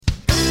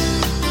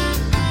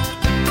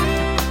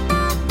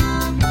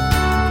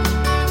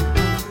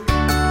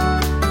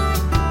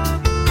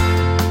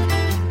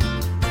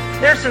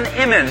There's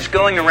an image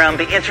going around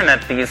the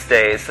internet these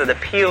days that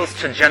appeals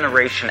to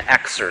Generation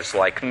Xers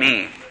like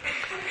me.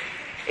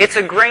 It's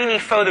a grainy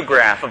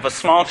photograph of a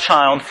small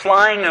child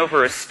flying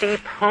over a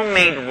steep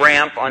homemade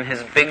ramp on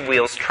his big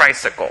wheels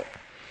tricycle.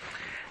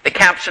 The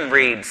caption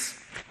reads,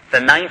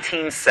 "The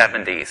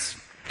 1970s.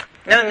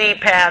 No knee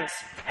pads,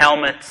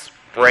 helmets,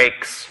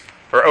 brakes,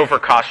 or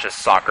overcautious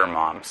soccer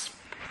moms.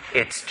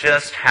 It's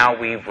just how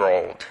we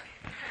rolled."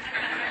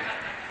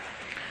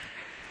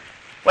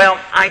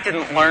 Well, I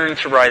didn't learn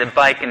to ride a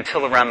bike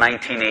until around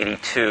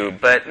 1982,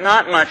 but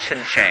not much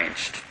had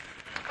changed.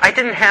 I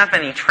didn't have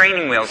any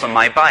training wheels on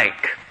my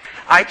bike.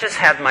 I just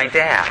had my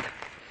dad.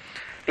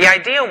 The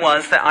idea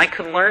was that I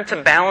could learn to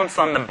balance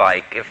on the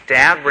bike if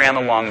Dad ran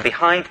along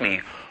behind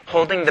me,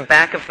 holding the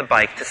back of the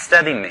bike to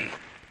steady me.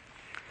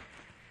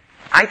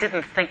 I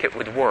didn't think it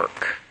would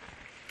work.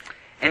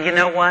 And you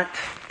know what?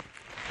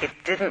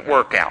 It didn't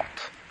work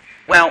out.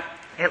 Well,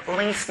 at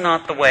least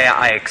not the way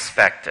I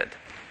expected.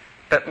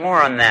 But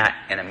more on that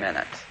in a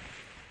minute.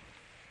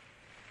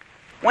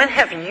 When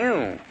have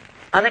you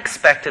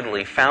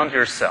unexpectedly found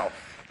yourself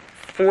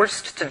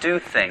forced to do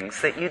things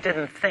that you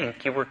didn't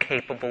think you were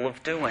capable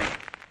of doing?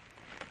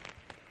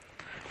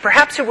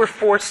 Perhaps you were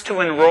forced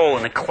to enroll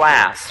in a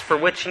class for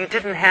which you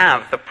didn't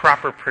have the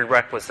proper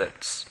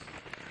prerequisites.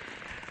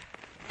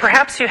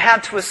 Perhaps you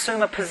had to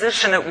assume a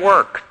position at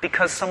work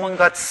because someone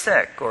got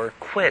sick or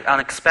quit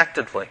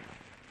unexpectedly.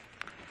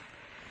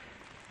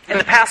 In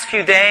the past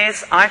few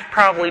days, I've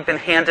probably been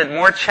handed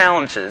more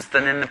challenges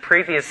than in the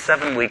previous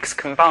 7 weeks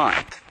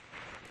combined.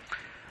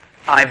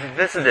 I've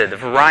visited a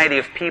variety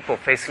of people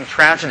facing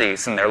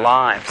tragedies in their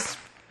lives.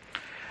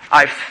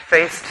 I've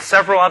faced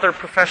several other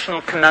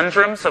professional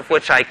conundrums of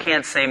which I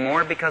can't say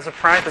more because of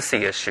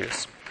privacy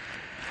issues.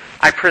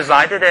 I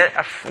presided at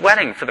a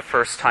wedding for the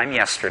first time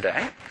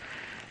yesterday,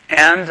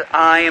 and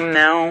I am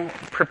now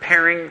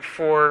preparing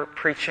for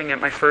preaching at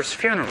my first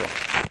funeral.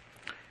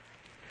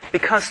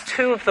 Because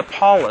 2 of the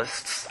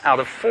Paulists out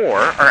of 4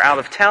 are out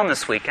of town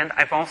this weekend,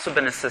 I've also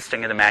been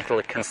assisting at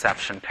Immaculate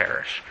Conception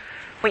Parish.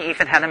 We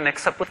even had a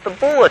mix-up with the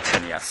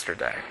bulletin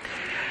yesterday.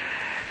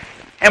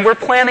 And we're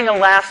planning a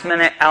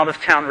last-minute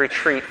out-of-town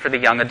retreat for the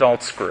young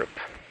adults group.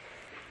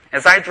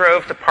 As I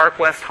drove to Park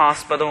West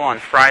Hospital on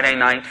Friday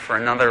night for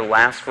another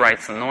last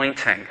rites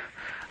anointing,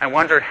 I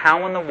wondered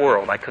how in the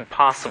world I could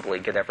possibly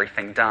get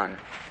everything done.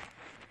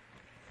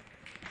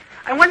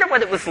 I wonder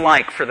what it was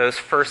like for those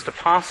first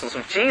apostles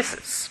of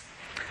Jesus.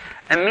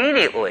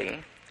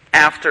 Immediately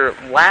after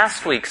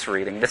last week's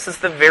reading, this is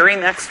the very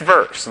next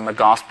verse in the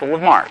Gospel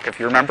of Mark. If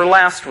you remember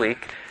last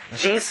week,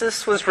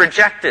 Jesus was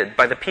rejected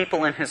by the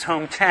people in his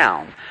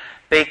hometown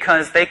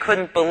because they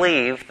couldn't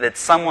believe that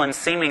someone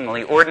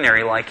seemingly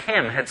ordinary like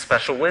him had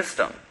special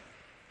wisdom.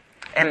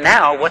 And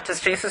now, what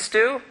does Jesus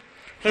do?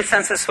 He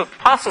sends his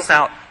apostles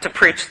out to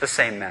preach the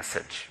same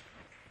message.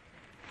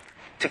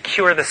 To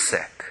cure the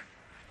sick.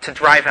 To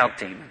drive out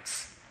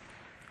demons.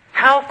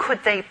 How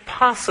could they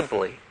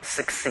possibly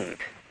succeed?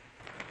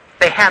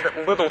 They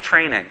had little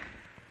training.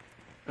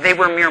 They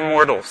were mere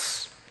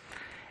mortals.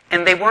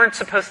 And they weren't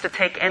supposed to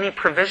take any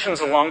provisions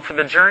along for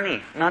the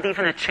journey, not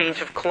even a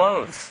change of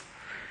clothes.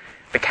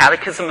 The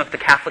Catechism of the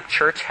Catholic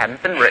Church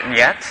hadn't been written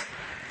yet,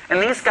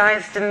 and these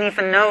guys didn't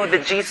even know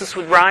that Jesus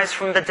would rise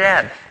from the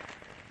dead.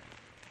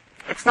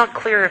 It's not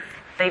clear if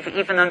they've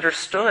even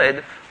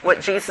understood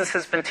what Jesus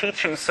has been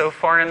teaching so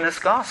far in this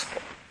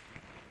gospel.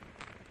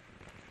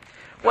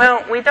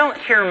 Well, we don't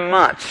hear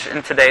much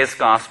in today's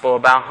gospel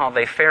about how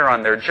they fare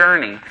on their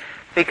journey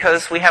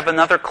because we have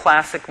another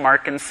classic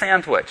Markan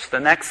sandwich. The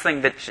next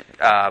thing that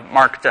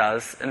Mark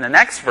does in the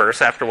next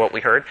verse after what we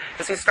heard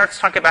is he starts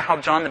talking about how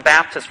John the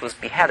Baptist was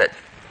beheaded.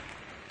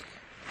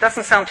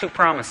 Doesn't sound too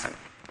promising.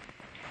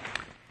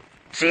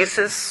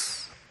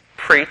 Jesus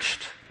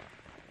preached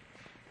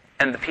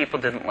and the people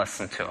didn't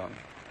listen to him.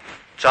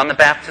 John the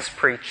Baptist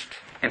preached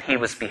and he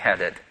was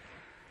beheaded.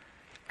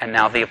 And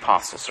now the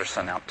apostles are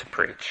sent out to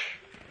preach.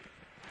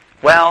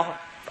 Well,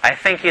 I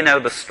think you know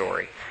the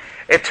story.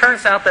 It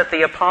turns out that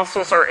the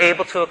apostles are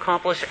able to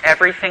accomplish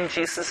everything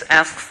Jesus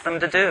asks them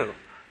to do.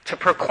 To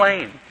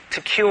proclaim, to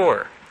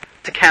cure,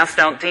 to cast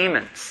out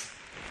demons.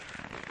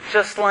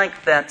 Just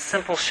like that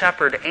simple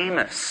shepherd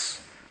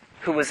Amos,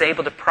 who was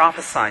able to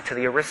prophesy to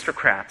the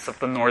aristocrats of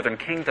the northern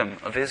kingdom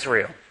of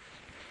Israel.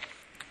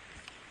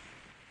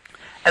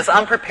 As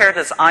unprepared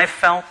as I've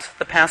felt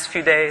the past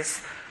few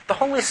days, the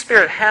Holy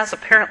Spirit has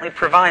apparently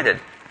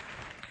provided.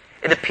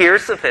 It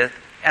appears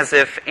as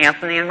if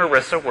Anthony and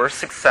Marissa were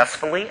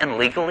successfully and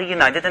legally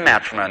united in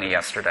matrimony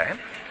yesterday.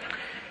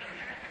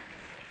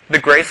 The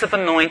grace of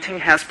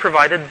anointing has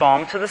provided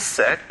balm to the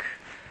sick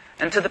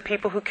and to the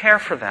people who care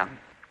for them.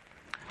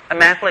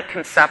 Immaculate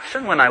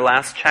Conception, when I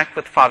last checked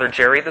with Father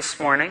Jerry this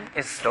morning,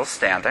 is still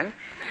standing.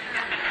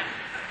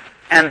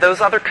 And those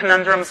other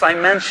conundrums I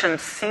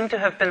mentioned seem to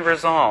have been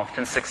resolved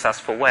in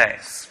successful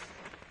ways.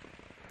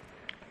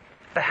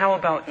 But how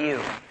about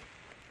you?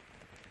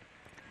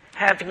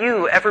 Have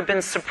you ever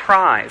been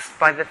surprised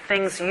by the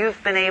things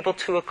you've been able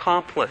to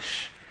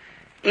accomplish,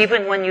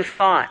 even when you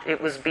thought it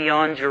was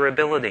beyond your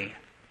ability?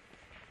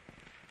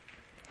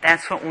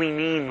 That's what we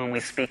mean when we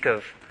speak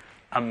of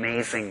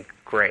amazing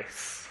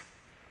grace.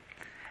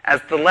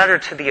 As the letter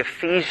to the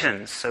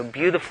Ephesians so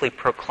beautifully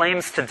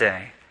proclaims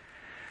today,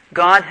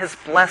 God has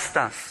blessed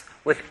us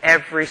with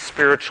every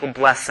spiritual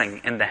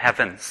blessing in the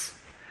heavens.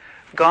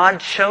 God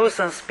chose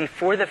us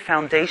before the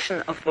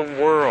foundation of the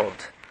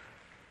world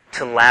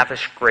to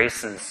lavish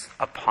graces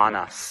upon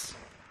us.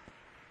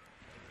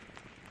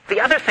 The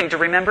other thing to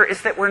remember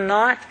is that we're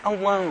not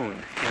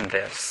alone in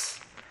this.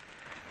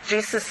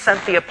 Jesus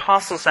sent the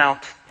apostles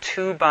out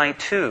 2 by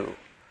 2.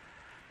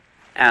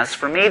 As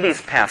for me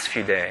these past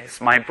few days,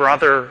 my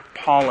brother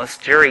Paulus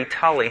Jerry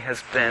Tully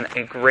has been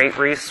a great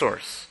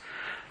resource.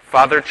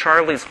 Father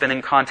Charlie's been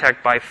in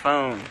contact by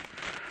phone.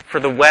 For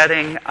the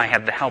wedding, I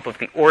had the help of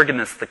the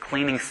organist, the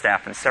cleaning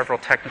staff, and several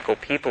technical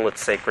people at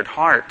Sacred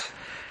Heart.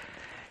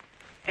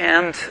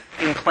 And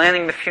in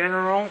planning the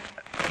funeral,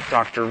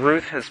 Dr.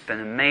 Ruth has been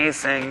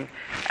amazing,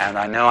 and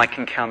I know I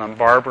can count on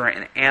Barbara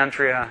and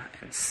Andrea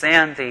and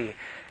Sandy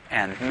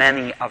and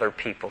many other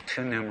people,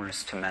 too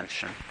numerous to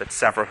mention, but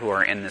several who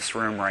are in this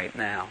room right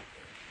now.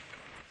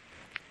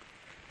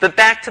 But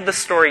back to the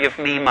story of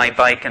me, my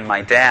bike, and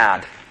my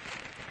dad.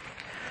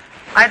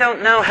 I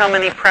don't know how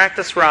many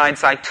practice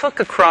rides I took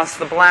across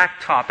the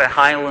blacktop at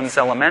Highlands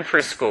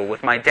Elementary School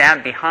with my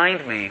dad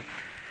behind me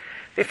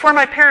before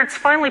my parents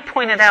finally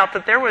pointed out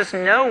that there was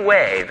no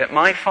way that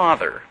my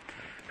father,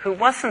 who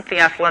wasn't the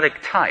athletic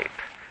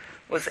type,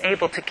 was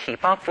able to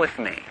keep up with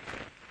me.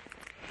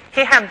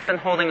 He hadn't been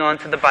holding on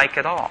to the bike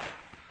at all.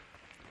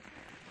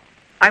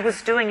 I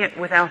was doing it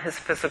without his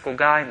physical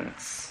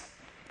guidance.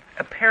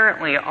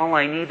 Apparently, all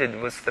I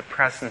needed was the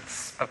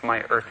presence of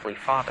my earthly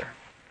father.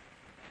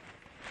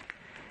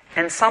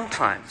 And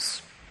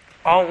sometimes,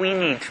 all we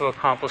need to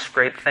accomplish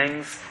great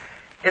things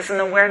is an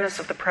awareness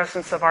of the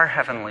presence of our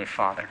Heavenly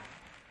Father.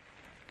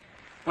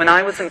 When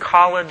I was in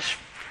college,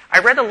 I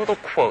read a little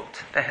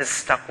quote that has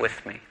stuck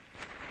with me.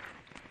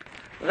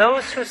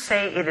 Those who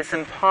say it is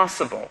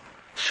impossible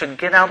should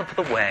get out of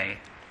the way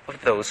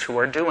of those who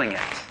are doing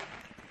it.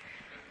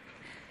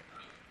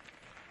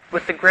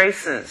 With the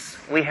graces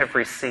we have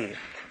received,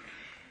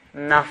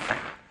 nothing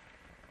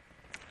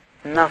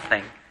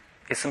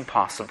is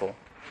impossible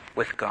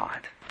with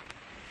God.